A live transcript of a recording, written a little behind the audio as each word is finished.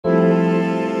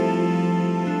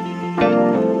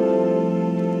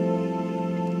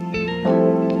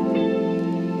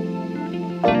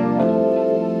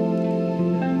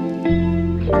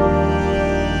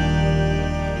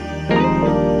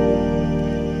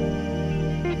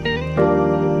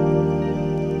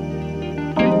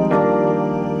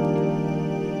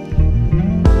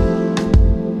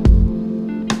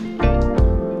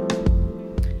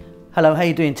Hello, how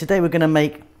you doing? Today we're going to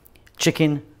make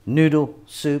chicken noodle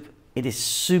soup. It is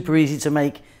super easy to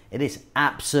make. It is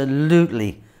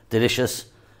absolutely delicious.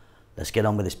 Let's get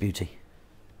on with this beauty.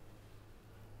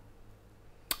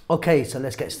 Okay, so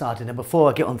let's get started. And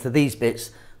before I get onto these bits,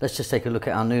 let's just take a look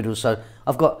at our noodles. So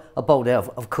I've got a bowl there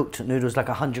of cooked noodles, like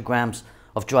 100 grams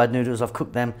of dried noodles. I've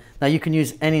cooked them. Now you can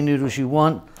use any noodles you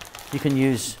want. You can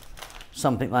use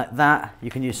something like that.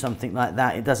 You can use something like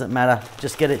that. It doesn't matter.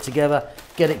 Just get it together,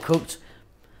 get it cooked,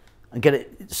 and get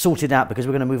it sorted out, because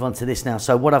we're going to move on to this now.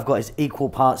 So what I've got is equal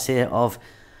parts here of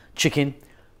chicken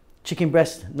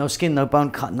breast, no skin, no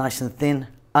bone, cut nice and thin,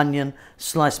 onion,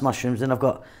 sliced mushrooms, and I've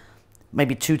got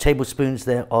maybe 2 tablespoons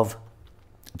there of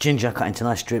ginger cut into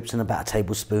nice strips, and about a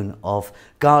tablespoon of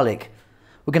garlic.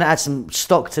 We're going to add some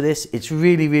stock to this. It's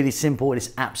really, really simple.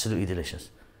 It's absolutely delicious.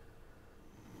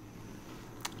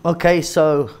 Okay,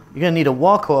 so you're going to need a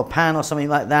wok or a pan or something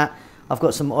like that. I've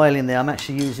got some oil in there. I'm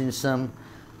actually using some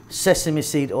sesame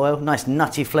seed oil, nice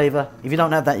nutty flavour. If you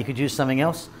don't have that, you could use something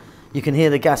else. You can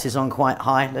hear the gas is on quite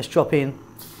high. Let's drop in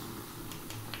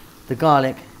the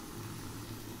garlic,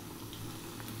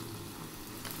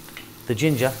 the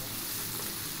ginger,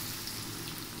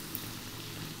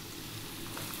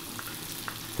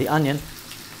 the onion,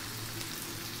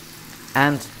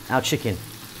 and our chicken.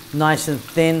 Nice and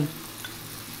thin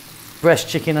breast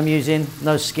chicken I'm using,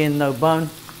 no skin, no bone.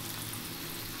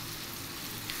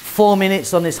 4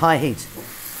 minutes on this high heat.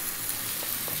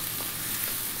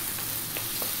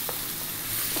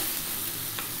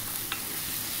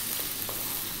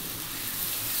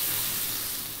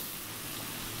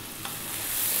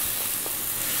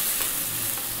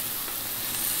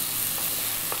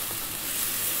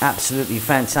 Absolutely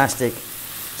fantastic.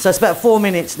 So it's about 4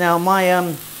 minutes now.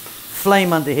 My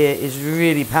flame under here is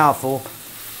really powerful,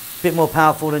 a bit more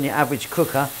powerful than your average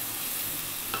cooker.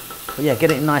 But yeah,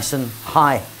 get it nice and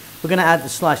high. We're going to add the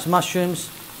sliced mushrooms.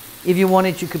 If you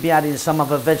wanted, you could be adding some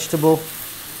other vegetable.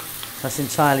 That's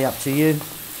entirely up to you.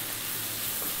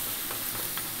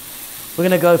 We're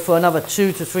going to go for another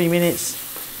 2 to 3 minutes.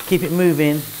 Keep it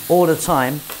moving all the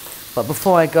time. But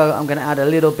before I go, I'm going to add a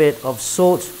little bit of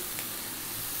salt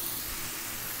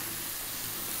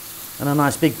and a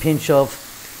nice big pinch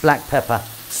of black pepper.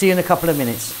 See you in a couple of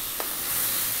minutes.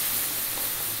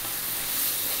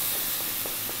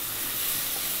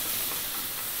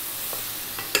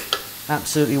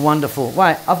 Absolutely wonderful.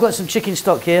 Right, I've got some chicken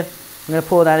stock here. I'm going to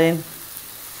pour that in.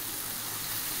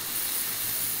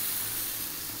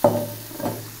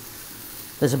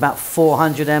 There's about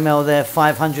 400 ml there,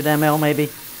 500 ml maybe.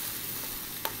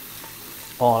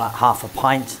 Or like half a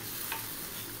pint.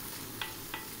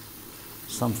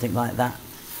 Something like that.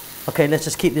 Okay, let's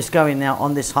just keep this going now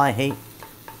on this high heat.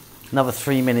 Another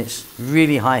 3 minutes,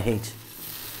 really high heat.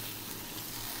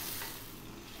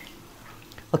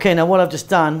 Okay, now what I've just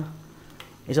done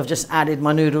is I've just added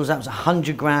my noodles. That was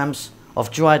 100 grams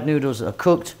of dried noodles that are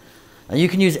cooked. And you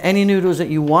can use any noodles that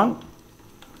you want.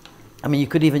 I mean, you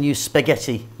could even use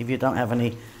spaghetti if you don't have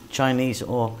any Chinese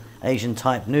or Asian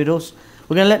type noodles.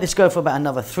 We're going to let this go for about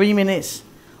another 3 minutes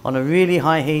on a really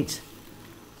high heat.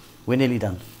 We're nearly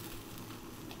done.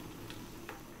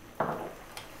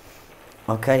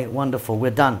 Okay, wonderful,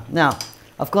 we're done. Now,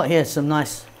 I've got here some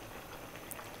nice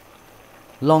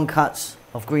long cuts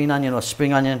of green onion or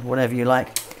spring onion, whatever you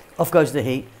like. Off goes the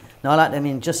heat. Now I like them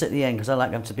in just at the end because I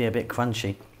like them to be a bit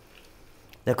crunchy.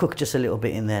 They'll cook just a little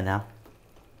bit in there now.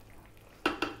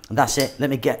 And that's it. Let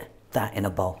me get that in a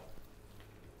bowl.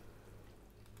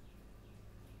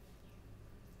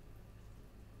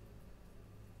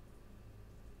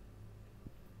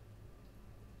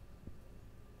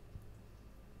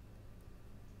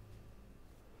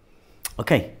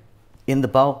 Okay, in the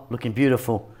bowl, looking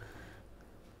beautiful.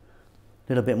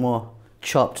 A little bit more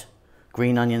chopped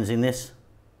green onions in this.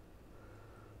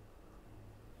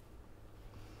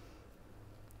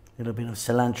 A little bit of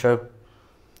cilantro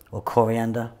or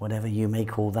coriander, whatever you may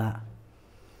call that.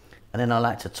 And then I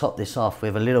like to top this off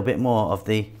with a little bit more of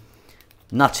the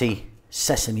nutty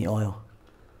sesame oil.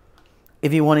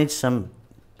 If you wanted some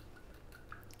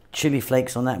chili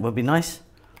flakes on that, would be nice.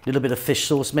 A little bit of fish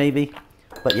sauce maybe.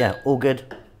 But yeah, all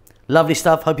good. Lovely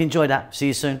stuff. Hope you enjoyed that. See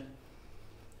you soon.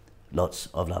 Lots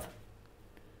of love.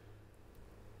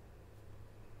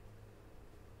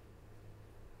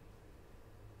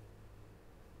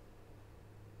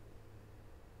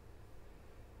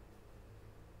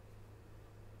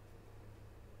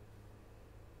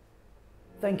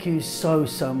 Thank you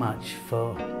so much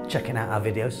for checking out our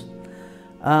videos.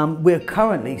 We're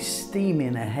currently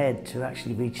steaming ahead to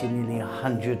actually reaching nearly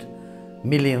 100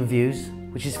 million views,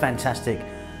 which is fantastic.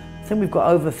 I think we've got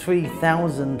over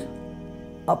 3,000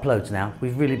 uploads now.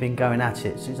 We've really been going at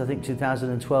it since I think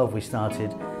 2012 we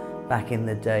started back in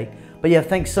the day. But yeah,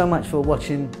 thanks so much for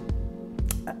watching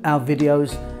our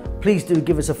videos. Please do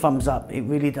give us a thumbs up. It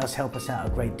really does help us out a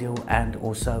great deal, and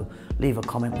also leave a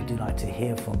comment. We do like to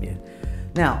hear from you.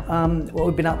 Now, what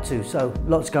we've been up to, so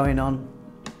lots going on.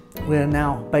 We're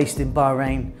now based in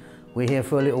Bahrain. We're here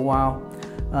for a little while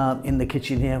in the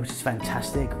kitchen here, which is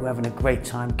fantastic. We're having a great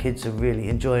time. Kids are really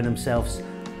enjoying themselves.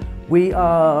 We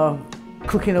are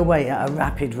cooking away at a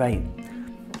rapid rate,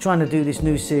 trying to do this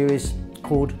new series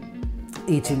called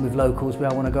Eating with Locals, where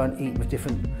I want to go and eat with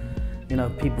different,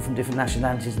 people from different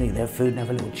nationalities and eat their food and have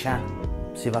a little chat,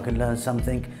 see if I can learn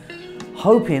something.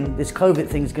 Hoping this COVID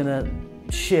thing's going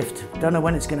to shift. Don't know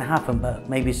when it's going to happen, but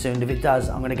maybe soon. If it does,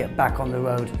 I'm going to get back on the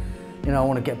road. I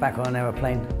want to get back on an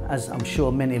aeroplane, as I'm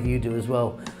sure many of you do as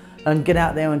well, and get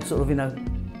out there and sort of,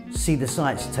 see the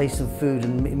sights, taste some food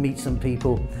and meet some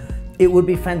people. It would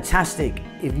be fantastic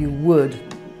if you would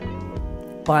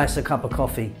buy us a cup of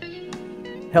coffee.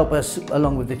 Help us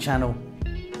along with the channel.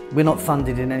 We're not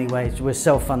funded in any way. We're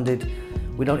self-funded.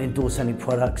 We don't endorse any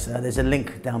products. There's a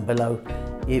link down below.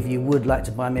 If you would like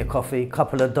to buy me a coffee, a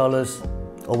couple of dollars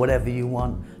or whatever you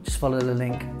want, just follow the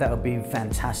link. That would be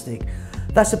fantastic.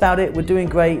 That's about it. We're doing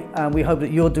great. We hope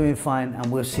that you're doing fine,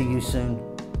 and we'll see you soon.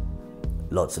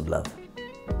 Lots of love.